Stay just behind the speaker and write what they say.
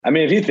I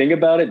mean, if you think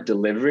about it,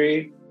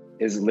 delivery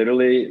is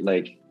literally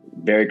like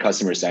very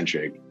customer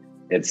centric.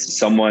 It's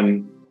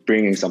someone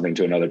bringing something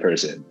to another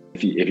person.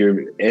 If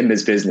you're in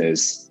this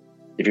business,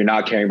 if you're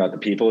not caring about the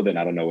people, then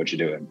I don't know what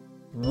you're doing.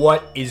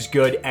 What is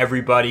good,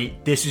 everybody?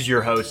 This is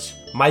your host,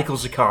 Michael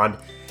Zakon,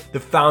 the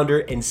founder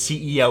and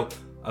CEO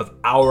of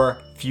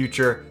Our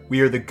Future.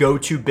 We are the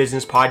go-to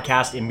business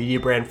podcast and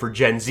media brand for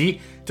Gen Z,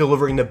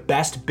 delivering the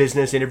best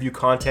business interview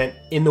content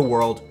in the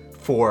world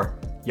for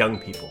young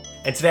people.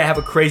 And today I have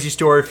a crazy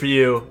story for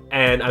you,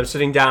 and I'm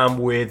sitting down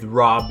with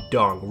Rob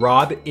Dong.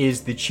 Rob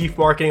is the Chief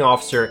Marketing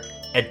Officer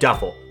at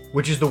Duffl,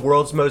 which is the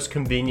world's most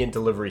convenient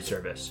delivery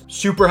service.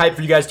 Super hyped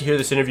for you guys to hear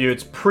this interview.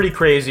 It's pretty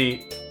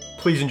crazy.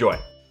 Please enjoy.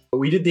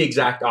 We did the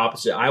exact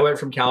opposite. I went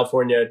from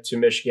California to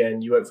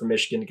Michigan. You went from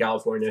Michigan to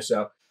California.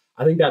 So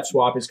I think that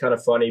swap is kind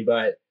of funny,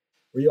 but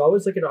were you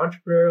always like an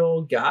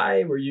entrepreneurial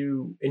guy? Were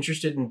you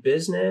interested in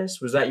business?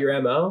 Was that your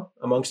MO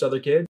amongst other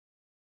kids?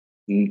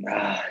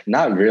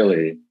 Not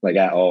really, like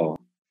at all.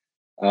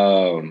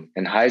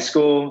 In high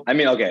school,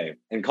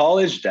 in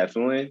college,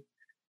 definitely.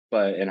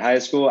 But in high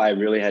school, I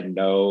really had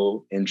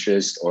no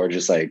interest or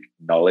just like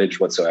knowledge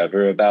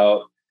whatsoever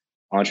about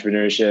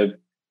entrepreneurship.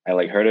 I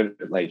like heard of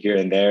it like here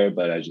and there,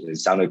 but it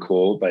sounded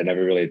cool, but I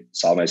never really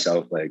saw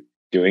myself like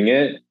doing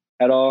it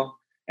at all.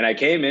 And I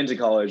came into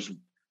college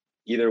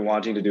either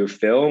wanting to do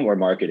film or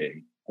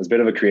marketing. I was a bit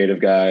of a creative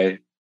guy,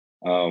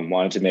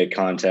 wanted to make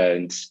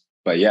content.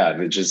 But yeah,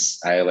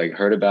 I like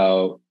heard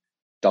about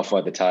Duffl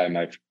at the time,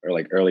 or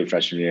like early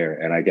freshman year.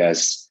 And I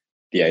guess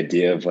the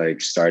idea of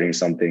like starting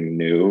something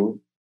new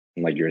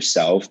and like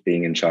yourself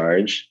being in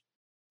charge,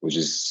 it was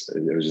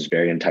just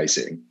very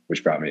enticing,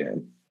 which brought me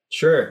in.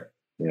 Sure.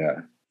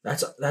 Yeah.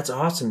 That's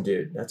awesome,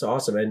 dude. That's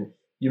awesome. And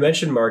you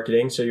mentioned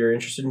marketing, so you're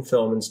interested in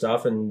film and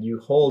stuff, and you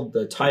hold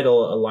the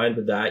title aligned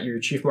with that. You're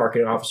Chief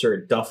Marketing Officer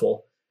at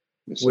Duffl,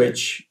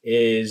 which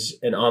is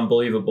an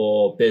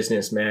unbelievable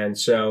business, man.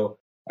 So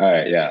all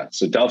right, yeah.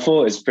 So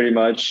Duffl is pretty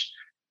much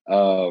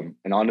an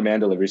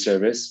on-demand delivery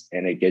service,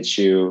 and it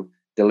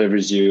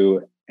delivers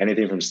you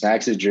anything from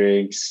snacks to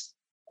drinks,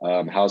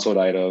 household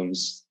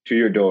items to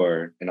your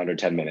door in under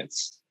 10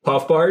 minutes.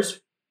 Puff bars?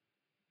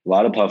 A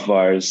lot of puff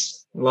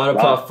bars. A lot of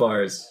puff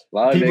bars.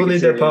 People need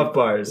their puff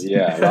bars.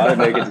 Yeah, a lot of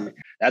nicotine.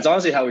 That's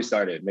honestly how we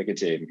started,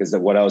 nicotine, because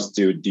what else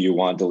do you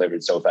want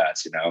delivered so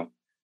fast, you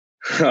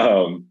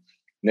know?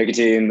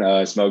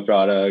 Nicotine, smoke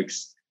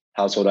products,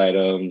 household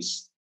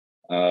items.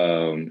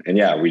 And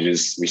yeah, we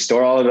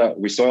store all of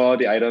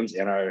the items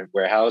in our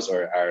warehouse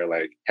or our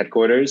like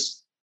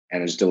headquarters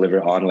and just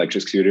deliver on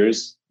electric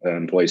scooters,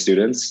 employee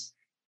students.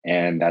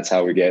 And that's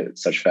how we get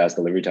such fast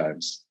delivery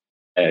times.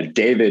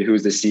 David,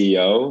 who's the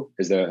CEO,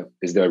 is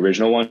the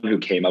original one who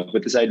came up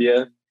with this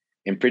idea.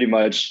 And pretty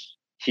much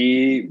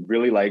he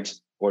really liked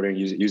ordering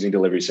using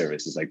delivery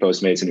services like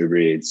Postmates and Uber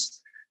Eats.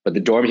 But the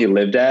dorm he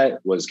lived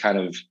at was kind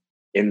of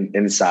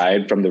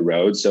inside from the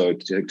road. So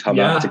to come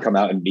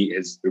out and meet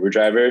his Uber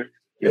driver,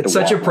 it's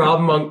such a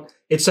problem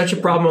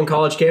on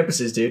college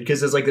campuses, dude,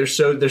 because it's like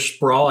they're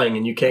sprawling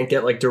and you can't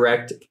get like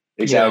direct.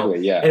 Exactly. You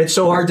know? Yeah. And it's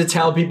so hard to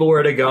tell people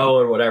where to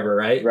go and whatever,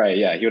 right? Right.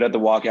 Yeah. He would have to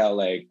walk out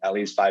like at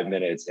least 5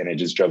 minutes, and it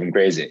just drove him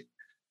crazy.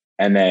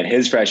 And then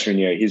his freshman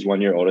year, he's 1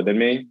 year older than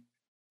me.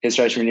 His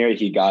freshman year,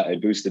 he got a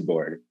boosted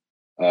board.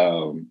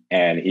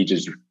 And he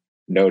just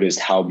noticed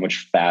how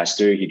much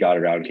faster he got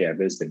around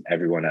campus than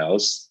everyone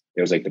else.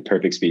 It was like the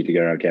perfect speed to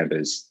get around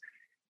campus.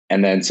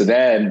 And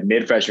then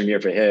mid freshman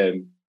year for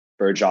him,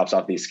 Bird drops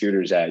off these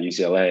scooters at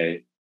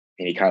UCLA,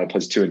 and he kind of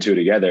puts two and two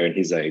together. And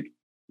he's like,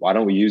 why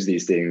don't we use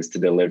these things to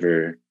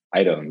deliver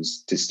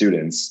items to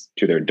students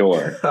to their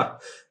door?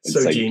 So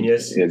like,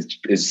 genius.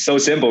 It's so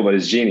simple, but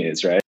it's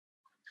genius, right?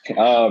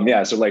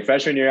 Yeah. So like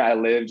freshman year, I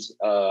lived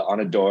on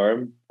a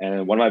dorm,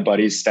 and one of my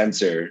buddies,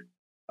 Spencer,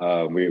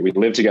 we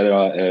lived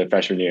together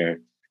freshman year,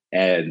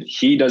 and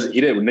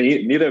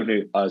neither of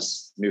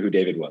us knew who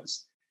David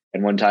was.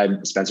 And one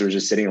time Spencer was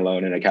just sitting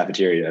alone in a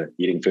cafeteria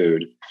eating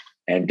food,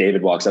 and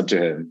David walks up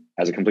to him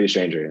as a complete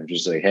stranger and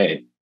just like,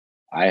 hey,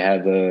 I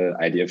have an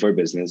idea for a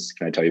business.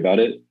 Can I tell you about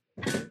it?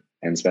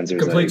 And Spencer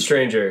was complete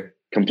stranger.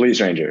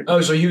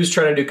 Oh, so he was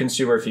trying to do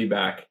consumer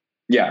feedback.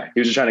 Yeah.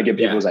 He was just trying to get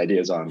people's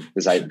ideas on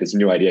this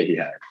new idea he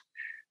had.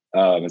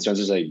 And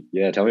Spencer's like,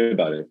 yeah, tell me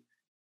about it.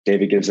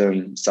 David gives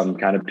him some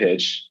kind of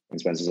pitch, and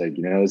Spencer's like,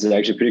 this is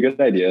actually a pretty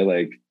good idea.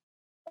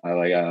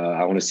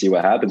 I want to see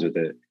what happens with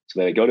it. So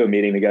they go to a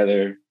meeting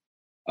together.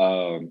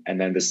 And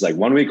then this is like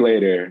 1 week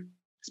later,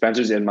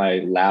 Spencer's in my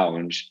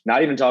lounge,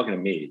 not even talking to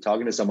me,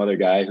 talking to some other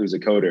guy who's a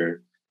coder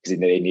because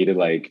they needed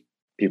like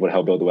people to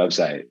help build the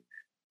website.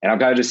 And I'm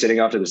kind of just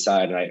sitting off to the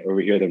side, and I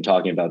overhear them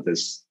talking about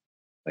this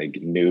like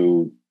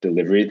new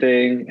delivery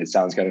thing. It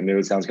sounds kind of new.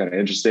 It sounds kind of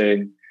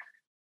interesting.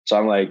 So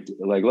I'm like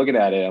looking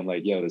at it. I'm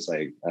like, yo, this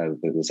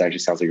actually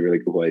sounds like a really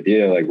cool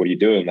idea. Like, what are you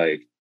doing?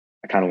 Like,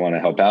 I kind of want to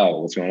help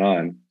out. What's going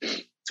on?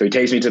 So he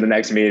takes me to the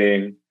next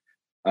meeting.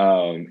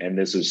 And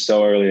this was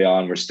so early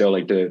on. We're still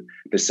like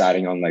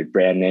deciding on like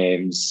brand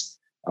names,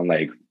 on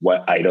like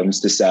what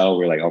items to sell.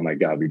 We're like, oh my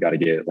God, we got to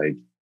get like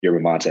yerba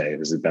mate.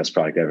 This is the best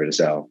product ever to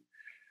sell.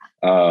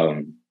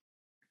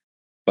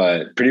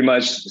 But pretty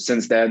much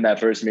since then, that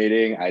first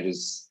meeting,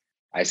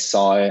 I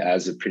saw it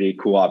as a pretty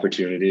cool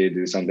opportunity to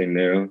do something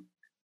new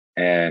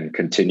and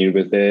continued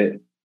with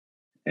it.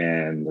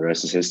 And the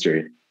rest is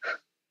history.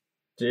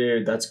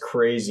 Dude, that's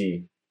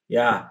crazy.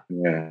 Yeah.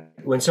 Yeah.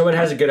 When someone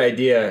has a good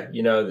idea,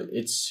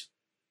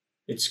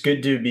 it's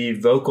good to be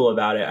vocal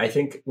about it. I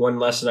think one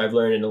lesson I've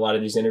learned in a lot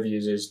of these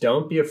interviews is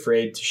don't be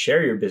afraid to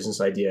share your business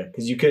idea,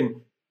 because you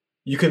can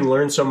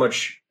learn so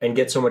much and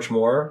get so much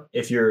more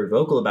if you're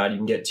vocal about it. You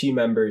can get team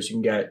members, you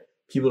can get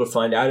people to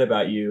find out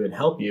about you and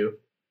help you.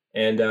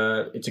 And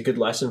it's a good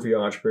lesson for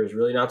young entrepreneurs,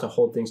 really not to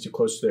hold things too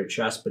close to their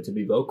chest, but to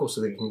be vocal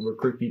so they can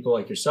recruit people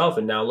like yourself.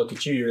 And now look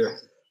at you, you're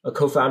a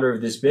co-founder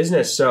of this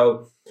business.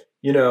 So,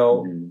 you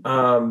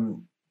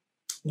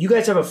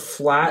guys have a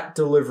flat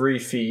delivery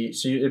fee.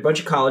 So a bunch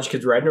of college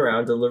kids riding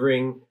around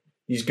delivering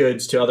these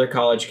goods to other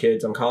college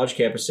kids on college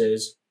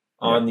campuses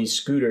on these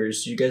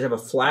scooters. You guys have a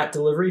flat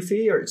delivery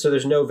fee, or so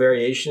there's no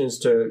variation as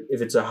to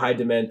if it's a high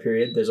demand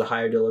period, there's a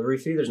higher delivery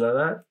fee. There's none of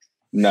that.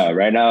 No,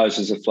 right now it's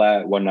just a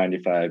flat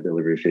 $195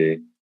 delivery fee.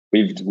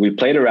 We've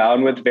played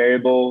around with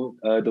variable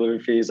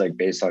delivery fees, like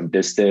based on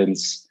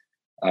distance.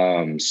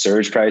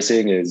 Surge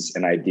pricing is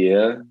an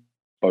idea,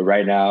 but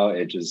right now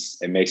it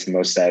makes the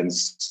most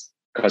sense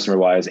customer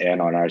wise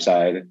and on our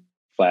side,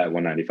 flat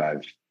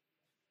 $195.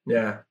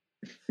 Yeah.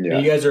 Yeah.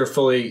 And you guys are a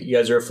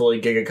fully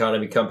gig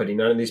economy company.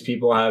 None of these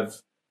people have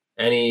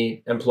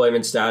any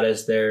employment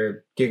status.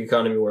 They're gig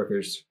economy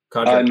workers.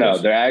 No,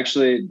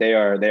 they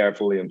are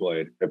fully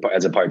employed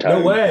as a part-time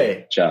no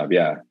way job.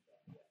 Yeah.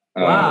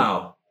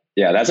 Wow.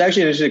 Yeah, that's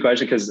actually an interesting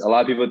question, because a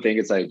lot of people think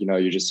it's like,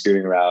 you're just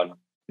scooting around,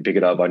 you pick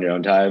it up on your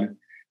own time.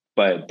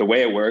 But the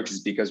way it works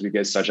is because we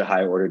get such a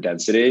high order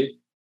density,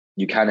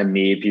 you kind of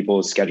need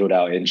people scheduled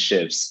out in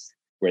shifts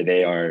where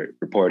they are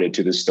reported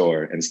to the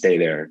store and stay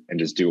there and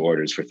just do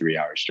orders for 3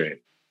 hours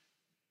straight.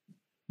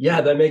 Yeah,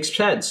 that makes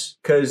sense,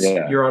 because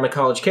you're on a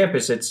college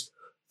campus. It's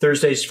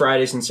Thursdays,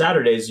 Fridays, and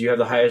Saturdays. You have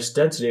the highest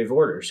density of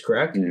orders,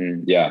 correct?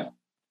 Mm-hmm. Yeah,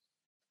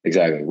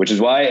 exactly. Which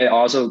is why it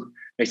also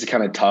makes it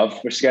kind of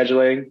tough for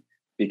scheduling,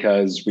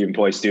 because we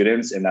employ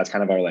students, and that's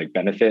kind of our like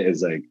benefit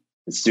is like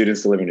it's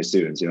students delivering to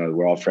students.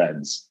 We're all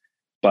friends,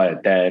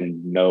 but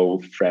then no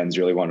friends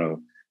really want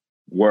to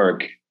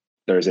work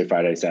Thursday,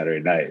 Friday,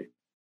 Saturday night.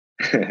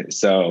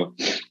 So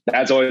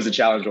that's always a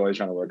challenge we're always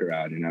trying to work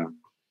around,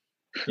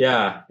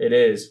 Yeah, it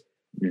is.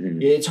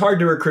 Mm-hmm. It's hard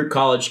to recruit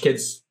college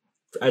kids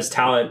as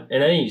talent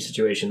in any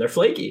situation. They're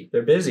flaky,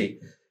 they're busy,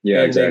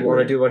 and exactly. They want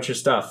to do a bunch of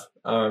stuff.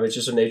 It's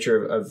just a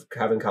nature of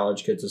having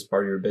college kids as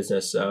part of your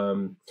business.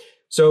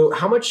 So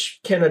how much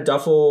can a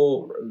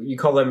Duffl, you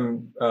call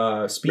them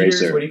speeders?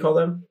 Racer. What do you call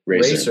them?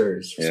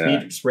 Racers.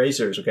 Yeah.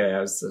 Racers. Okay,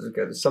 I was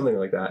something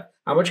like that.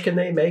 How much can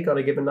they make on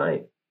a given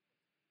night?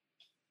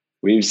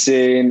 We've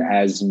seen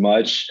as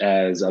much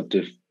as up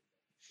to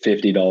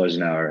 $50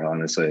 an hour,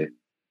 honestly.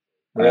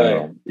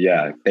 Really?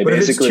 Yeah. But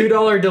basically, if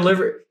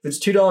it's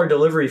 $2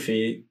 delivery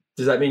fee,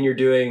 does that mean you're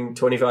doing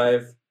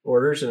 25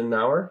 orders in an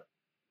hour?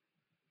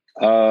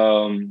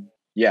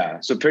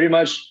 Yeah. So pretty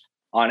much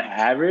on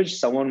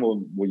average,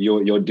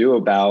 you'll do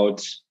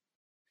about,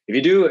 if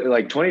you do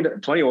like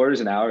 20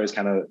 orders an hour is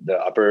kind of the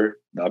upper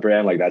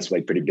end. Like that's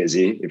like pretty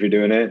busy if you're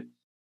doing it.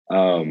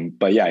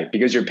 But yeah,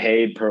 because you're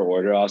paid per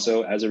order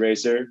also as a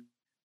racer.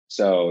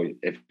 So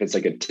if it's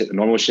like a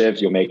normal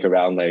shift, you'll make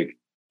around like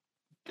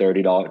 $20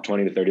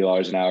 to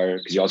 $30 an hour,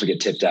 because you also get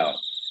tipped out.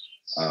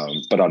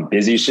 But on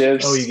busy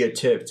shifts, you get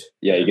tipped.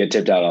 Yeah, you get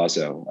tipped out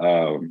also.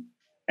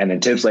 And then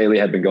tips lately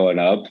have been going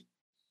up,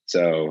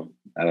 so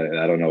I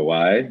don't know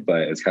why,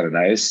 but it's kind of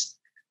nice.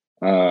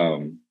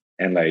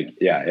 And like,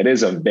 yeah, it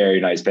is a very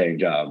nice paying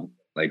job.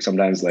 Like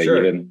sometimes, like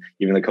sure. even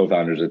the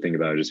co-founders would think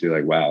about it, just be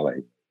like, wow,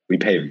 like we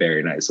pay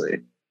very nicely.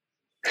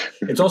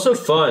 It's also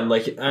fun.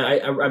 Like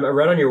I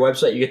read on your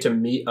website, you get to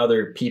meet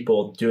other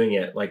people doing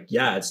it. Like,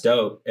 yeah, it's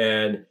dope.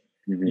 And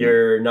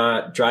you're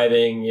not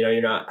driving,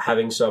 you're not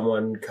having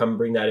someone come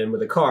bring that in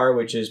with a car,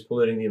 which is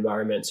polluting the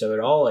environment. So it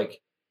all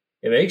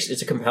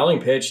it's a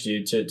compelling pitch,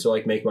 dude, to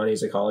like make money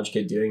as a college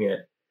kid doing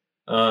it.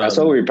 That's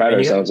what we pride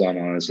ourselves on,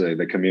 honestly,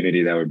 the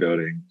community that we're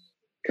building,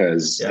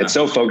 because it's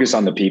so focused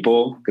on the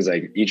people. Because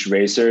like each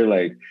racer,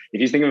 like if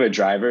you think of a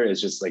driver,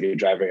 it's just like a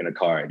driver in a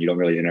car and you don't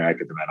really interact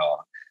with them at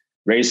all.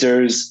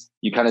 Racers,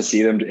 you kind of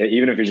see them,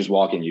 even if you're just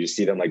walking, you just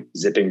see them like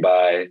zipping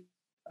by.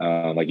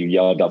 Like you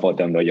yell Duffl at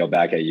them, they'll yell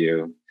back at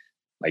you.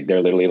 Like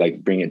they're literally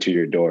like bringing it to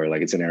your door.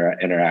 Like it's an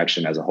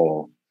interaction as a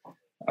whole.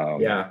 I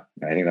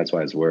think that's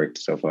why it's worked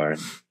so far.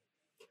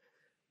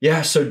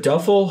 Yeah. So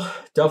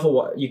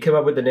Duffl, you came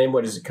up with the name.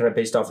 What is it? Kind of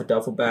based off a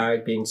duffel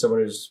bag, being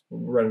someone who's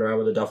running around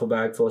with a duffel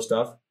bag full of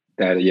stuff.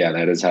 That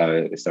is how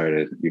it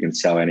started. You can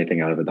sell anything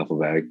out of a duffel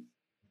bag.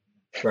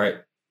 Right.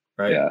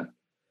 Yeah.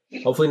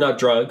 Hopefully not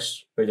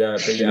drugs, but yeah.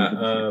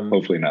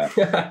 Hopefully not.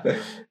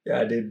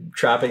 Yeah, dude,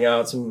 trapping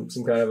out some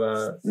kind of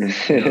a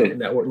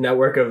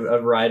network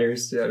of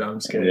riders. Yeah, no, I'm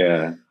just kidding.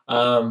 Yeah.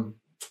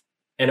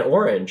 And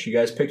orange. You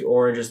guys picked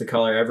orange as the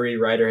color. Every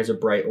rider has a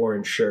bright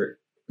orange shirt.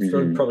 It's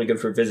probably good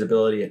for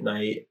visibility at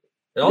night.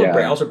 And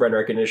also brand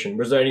recognition.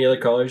 Was there any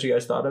other colors you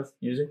guys thought of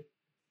using?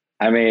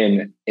 I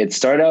mean, it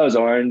started out as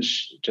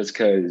orange just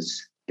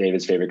because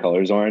David's favorite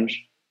color is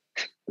orange.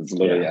 It's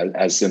literally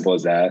as simple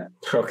as that.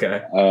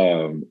 Okay.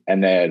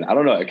 And then I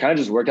don't know, it kind of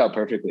just worked out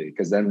perfectly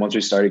because then once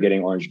we started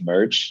getting orange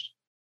merch,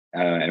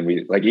 and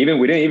we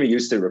didn't even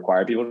used to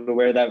require people to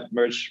wear that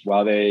merch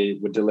while they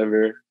would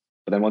deliver.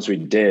 But then once we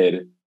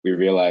did, we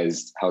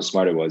realized how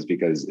smart it was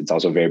because it's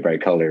also a very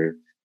bright color,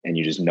 and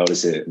you just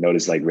notice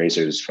like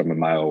racers from a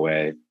mile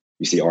away.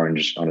 You see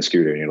orange on a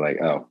scooter, and you're like,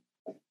 oh,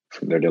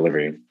 they're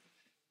delivering.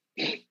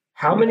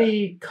 How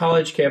many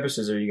college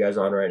campuses are you guys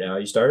on right now?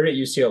 You started at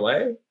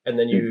UCLA and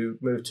then you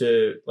moved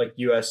to like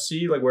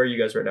USC. Like, where are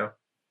you guys right now?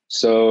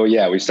 So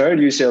yeah, we started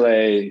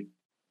UCLA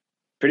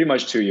pretty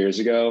much 2 years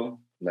ago.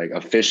 Like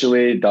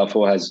officially,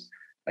 Duffl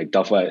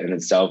in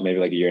itself, maybe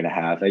like a year and a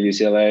half at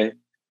UCLA.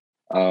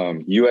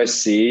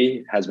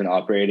 USC has been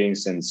operating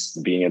since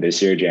the beginning of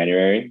this year,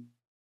 January.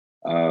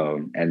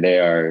 And they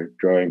are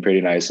growing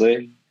pretty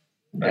nicely.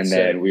 That's and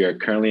then sick. We are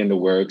currently in the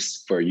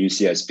works for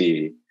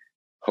UCSB,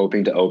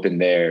 hoping to open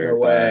there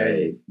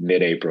by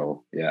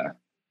mid-April. Yeah.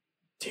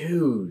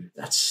 Dude,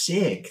 that's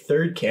sick.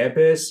 Third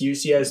campus,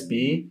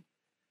 UCSB.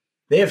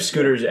 They have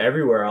scooters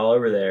everywhere, all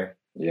over there.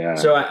 Yeah.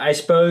 So I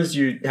suppose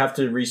you have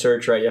to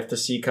research, right? You have to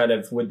see kind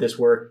of, would this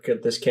work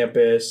at this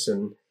campus?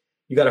 And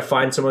you got to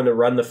find someone to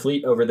run the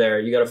fleet over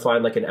there. You got to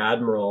find like an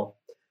admiral.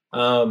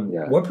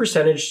 What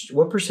percentage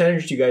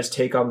do you guys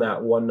take on that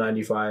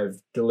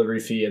 $195 delivery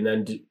fee? And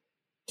then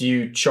do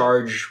you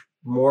charge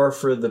more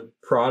for the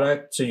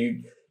product? So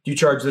do you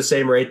charge the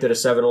same rate that a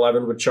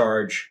 7-Eleven would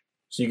charge?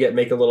 So you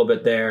make a little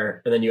bit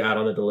there and then you add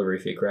on the delivery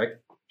fee, correct?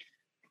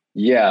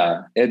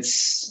 Yeah,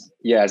 it's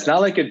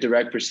not like a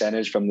direct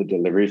percentage from the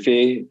delivery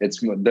fee. It's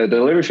the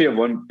delivery fee of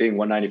being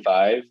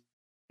 $195.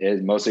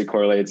 It mostly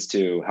correlates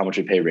to how much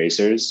we pay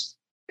racers,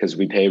 because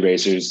we pay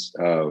racers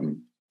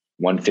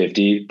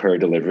 $150 per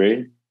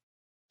delivery.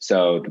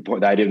 So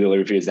the idea of the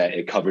delivery fee is that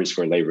it covers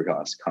for labor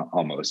costs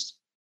almost.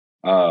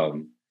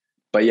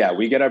 But yeah,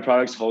 we get our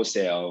products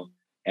wholesale,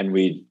 and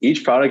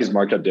each product is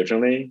marked up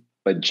differently,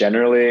 but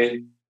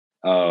generally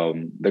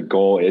the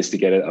goal is to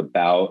get it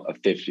about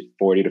a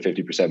 40 to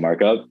 50%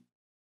 markup.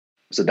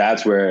 So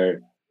that's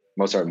where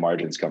most of our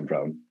margins come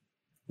from.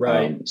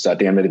 Right. So at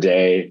the end of the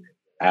day,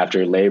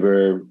 after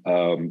labor,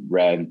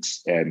 rent,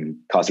 and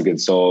cost of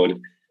goods sold,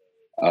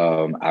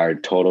 our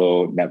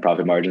total net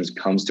profit margins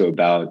comes to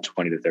about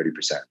 20 to 30%.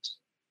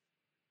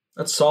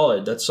 That's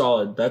solid. That's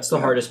the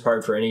hardest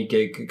part for any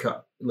gig.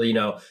 I'm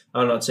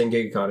not saying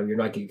gig economy. You're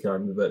not gig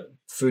economy, but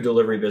food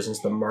delivery business,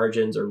 the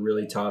margins are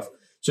really tough.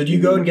 So do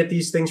you go and get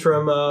these things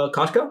from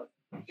Costco?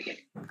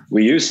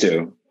 We used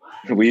to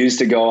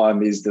go on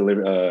these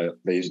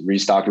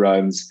restock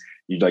runs.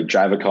 You'd like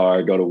drive a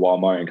car, go to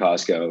Walmart and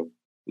Costco,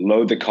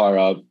 load the car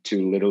up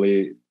to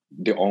literally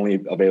the only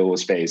available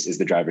space is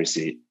the driver's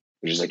seat.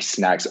 There's just like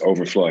snacks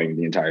overflowing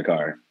the entire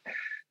car.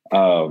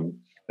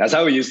 That's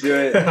how we used to do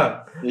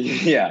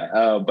it.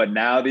 Yeah. But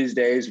now these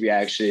days we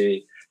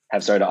actually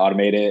have started to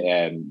automate it,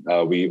 and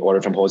we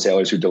order from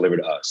wholesalers who deliver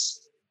to us.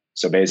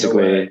 So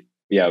basically,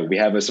 we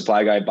have a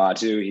supply guy,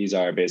 Batu. He's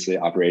our basically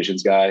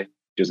operations guy,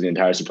 does the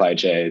entire supply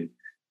chain.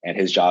 And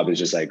his job is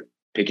just like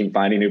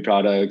finding new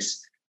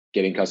products,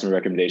 getting customer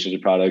recommendations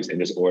of products, and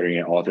just ordering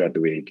it all throughout the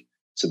week.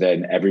 So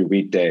then every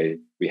weekday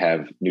we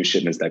have new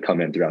shipments that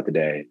come in throughout the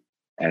day.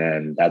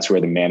 And that's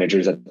where the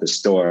managers at the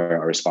store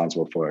are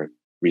responsible for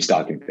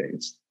restocking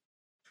things.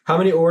 How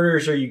many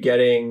orders are you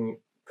getting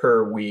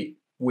per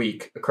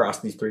week across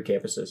these 3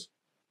 campuses?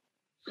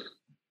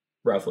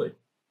 Roughly.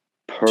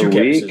 Per 2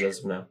 week? campuses as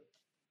of now.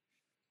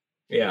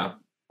 Yeah.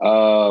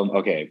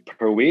 Okay.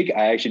 Per week,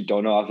 I actually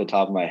don't know off the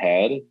top of my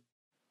head,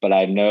 but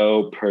I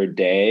know per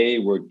day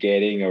we're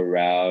getting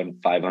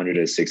around 500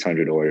 to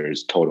 600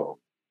 orders total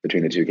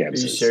between the 2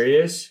 campuses. Are you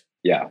serious?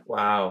 Yeah.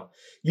 Wow.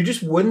 You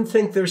just wouldn't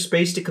think there's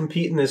space to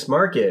compete in this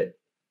market,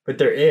 but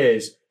there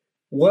is.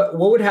 What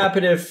would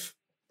happen if,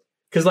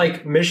 because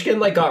like Michigan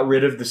got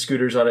rid of the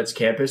scooters on its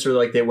campus, or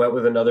like they went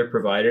with another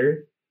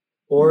provider,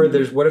 or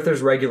what if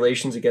there's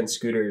regulations against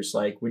scooters?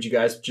 Like, would you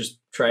guys just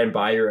try and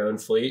buy your own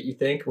fleet, you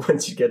think,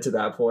 once you get to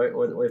that point,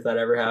 if that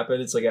ever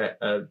happened? It's like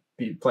a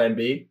plan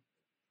B.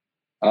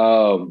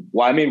 Well,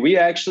 I mean, we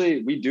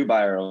do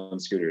buy our own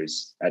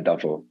scooters at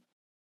Duffl.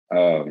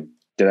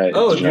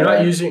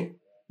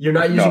 You're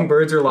not using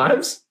Birds or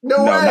Limes?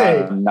 No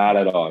way. Not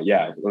at all.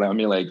 Yeah. I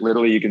mean, like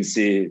literally you can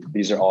see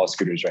these are all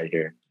scooters right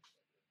here.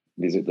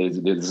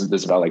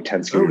 There's about like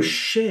 10 scooters. Oh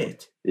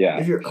shit. Yeah. You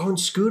have your own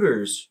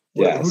scooters.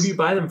 Yes. Who do you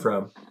buy them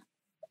from?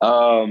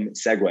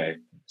 Segway.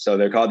 So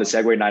they're called the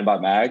Segway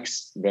 9-Bot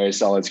Max. Very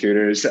solid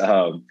scooters.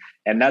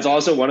 And that's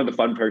also one of the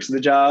fun perks of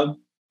the job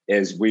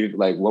is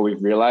what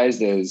we've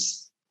realized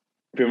is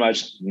pretty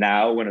much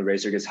now when a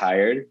racer gets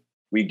hired,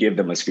 we give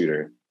them a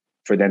scooter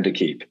for them to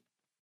keep.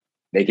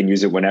 They can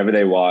use it whenever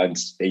they want.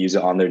 They use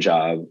it on their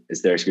job.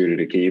 It's their scooter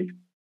to keep.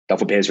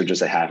 Duffl pays for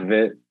just a half of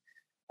it.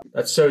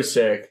 That's so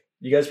sick.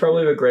 You guys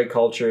probably have a great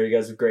culture. You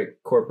guys have a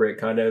great corporate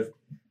kind of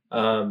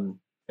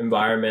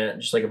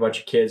environment. Just like a bunch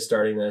of kids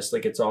starting this.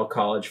 Like it's all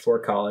college for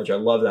college. I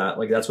love that.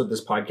 Like that's what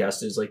this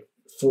podcast is, like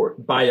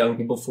by young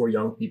people for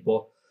young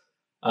people.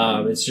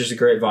 It's just a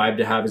great vibe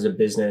to have as a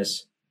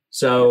business.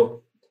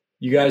 So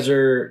you guys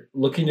are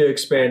looking to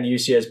expand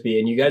UCSB,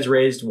 and you guys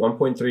raised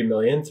 1.3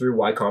 million through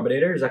Y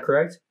Combinator. Is that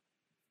correct?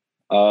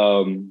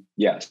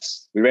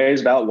 Yes, we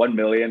raised about 1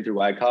 million through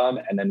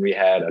YCom, and then we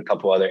had a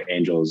couple other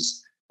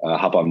angels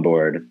hop on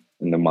board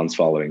in the months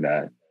following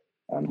that,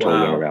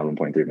 totaling around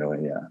 1.3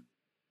 million. Yeah.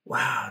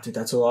 Wow, dude,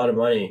 that's a lot of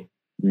money.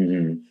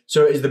 Mm-hmm.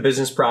 So is the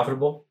business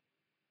profitable?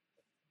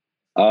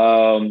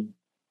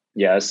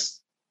 Yes,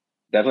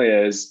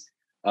 definitely is.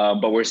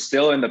 But we're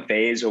still in the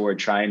phase where we're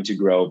trying to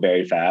grow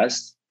very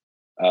fast.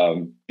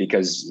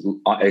 Because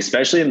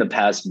especially in the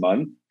past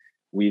month,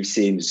 we've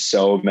seen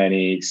so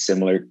many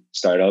similar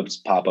startups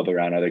pop up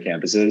around other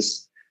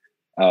campuses.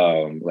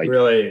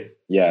 Really?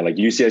 Yeah, like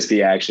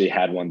UCSB actually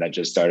had one that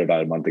just started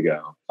about a month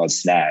ago called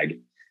Snag.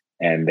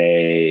 And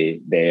they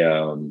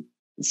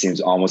it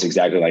seems almost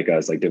exactly like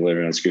us, like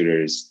delivering on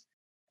scooters.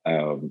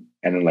 And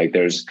then like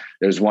there's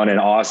one in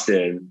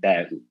Austin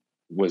that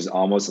was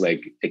almost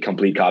like a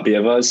complete copy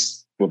of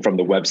us from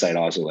the website,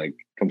 also like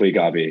complete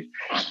copy.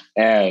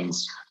 And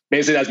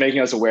basically that's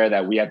making us aware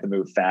that we have to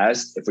move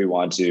fast if we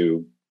want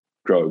to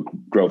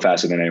grow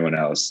faster than anyone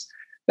else.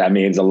 That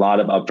means a lot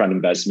of upfront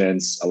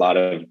investments, a lot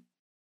of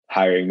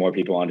hiring more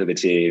people onto the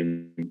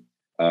team.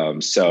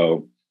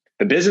 So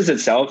the business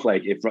itself,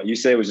 like if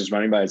UCLA was just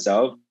running by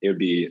itself, it would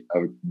be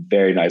a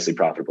very nicely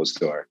profitable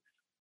store.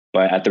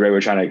 But at the rate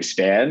we're trying to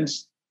expand,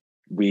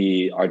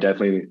 we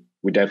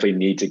definitely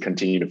need to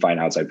continue to find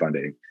outside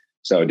funding.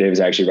 So Dave is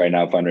actually right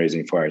now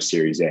fundraising for our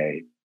Series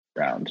A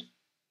round.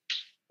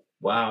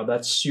 Wow,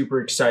 that's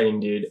super exciting,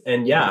 dude.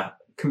 And yeah,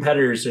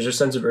 competitors, there's a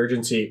sense of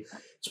urgency.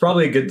 It's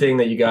probably a good thing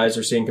that you guys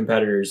are seeing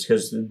competitors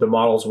because the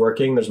model's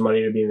working, there's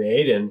money to be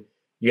made, and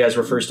you guys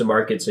were first to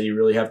market, so you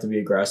really have to be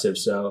aggressive.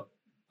 So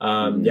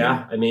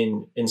yeah, I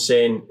mean,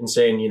 insane,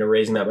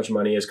 raising that much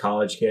money as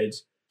college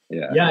kids.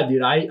 Yeah,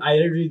 dude, I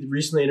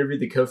recently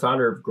interviewed the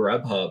co-founder of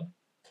Grubhub,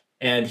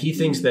 and he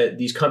thinks that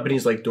these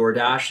companies like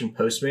DoorDash and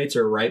Postmates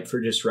are ripe for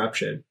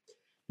disruption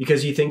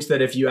because he thinks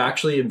that if you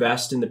actually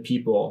invest in the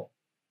people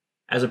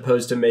as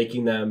opposed to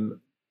making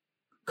them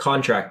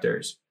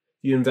contractors,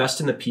 you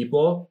invest in the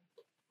people,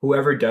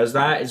 whoever does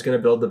that is going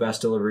to build the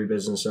best delivery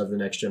business of the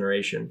next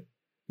generation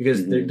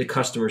because the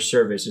customer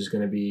service is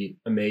going to be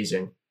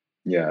amazing.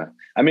 Yeah.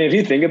 I mean, if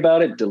you think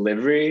about it,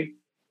 delivery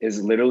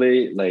is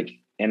literally like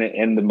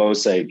in the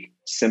most like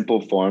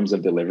simple forms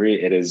of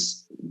delivery, it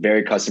is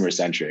very customer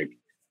centric.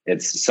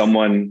 It's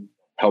someone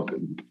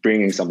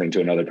bringing something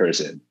to another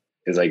person.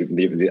 Is like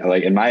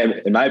like in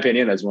my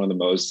opinion, that's one of the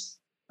most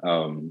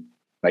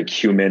like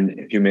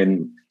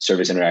human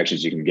service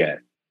interactions you can get.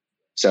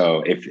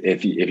 So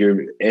if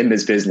you're in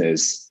this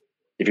business,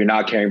 if you're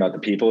not caring about the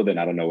people, then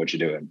I don't know what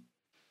you're doing.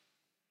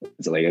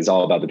 It's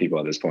all about the people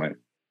at this point.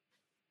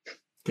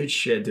 Good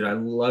shit, dude. I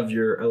love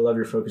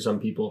your focus on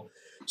people.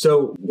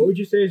 So what would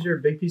you say is your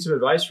big piece of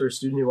advice for a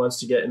student who wants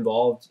to get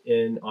involved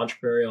in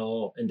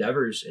entrepreneurial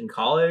endeavors in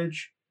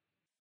college?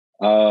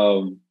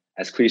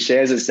 As cliche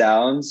as it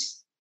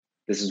sounds,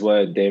 this is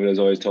what David has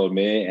always told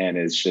me, and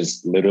it's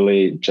just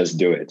literally just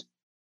do it.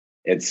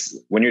 It's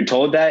when you're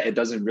told that, it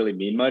doesn't really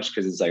mean much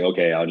because it's like,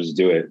 okay, I'll just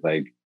do it.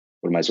 Like,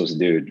 what am I supposed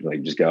to do?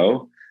 Like, just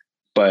go.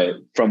 But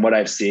from what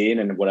I've seen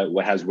and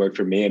what has worked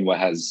for me and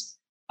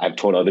I've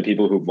told other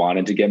people who've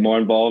wanted to get more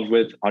involved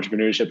with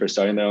entrepreneurship or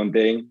starting their own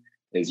thing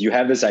is you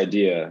have this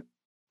idea.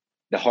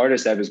 The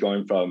hardest step is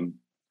going from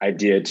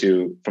idea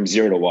from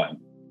 0 to 1.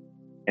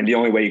 And the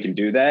only way you can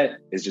do that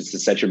is just to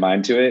set your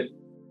mind to it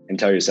and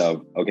tell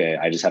yourself, okay,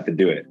 I just have to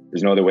do it.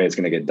 There's no other way it's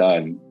going to get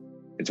done.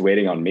 It's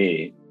waiting on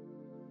me.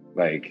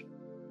 Like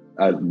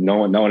no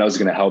one else is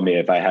going to help me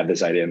if I have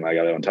this idea and like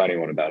I don't tell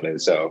anyone about it.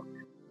 So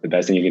the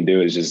best thing you can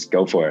do is just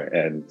go for it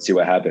and see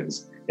what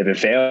happens. If it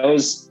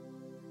fails,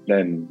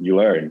 then you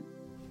learn.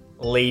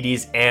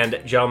 Ladies and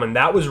gentlemen,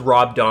 that was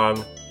Rob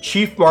Dong,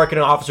 Chief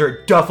Marketing Officer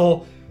at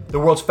Duffl, the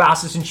world's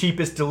fastest and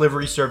cheapest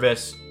delivery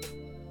service.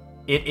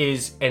 It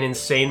is an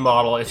insane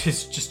model. It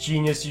is just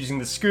genius using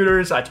the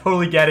scooters. I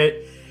totally get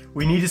it.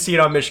 We need to see it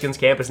on Michigan's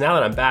campus now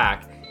that I'm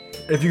back.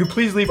 If you could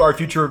please leave Our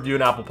Future review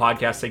on Apple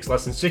Podcasts, takes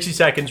less than 60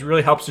 seconds,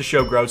 really helps the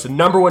show grow. It's the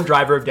 #1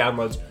 driver of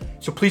downloads.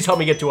 So please help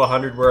me get to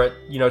 100. We're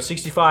at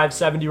 65,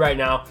 70 right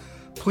now.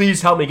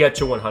 Please help me get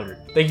to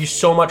 100. Thank you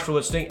so much for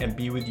listening and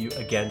be with you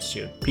again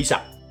soon. Peace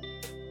out.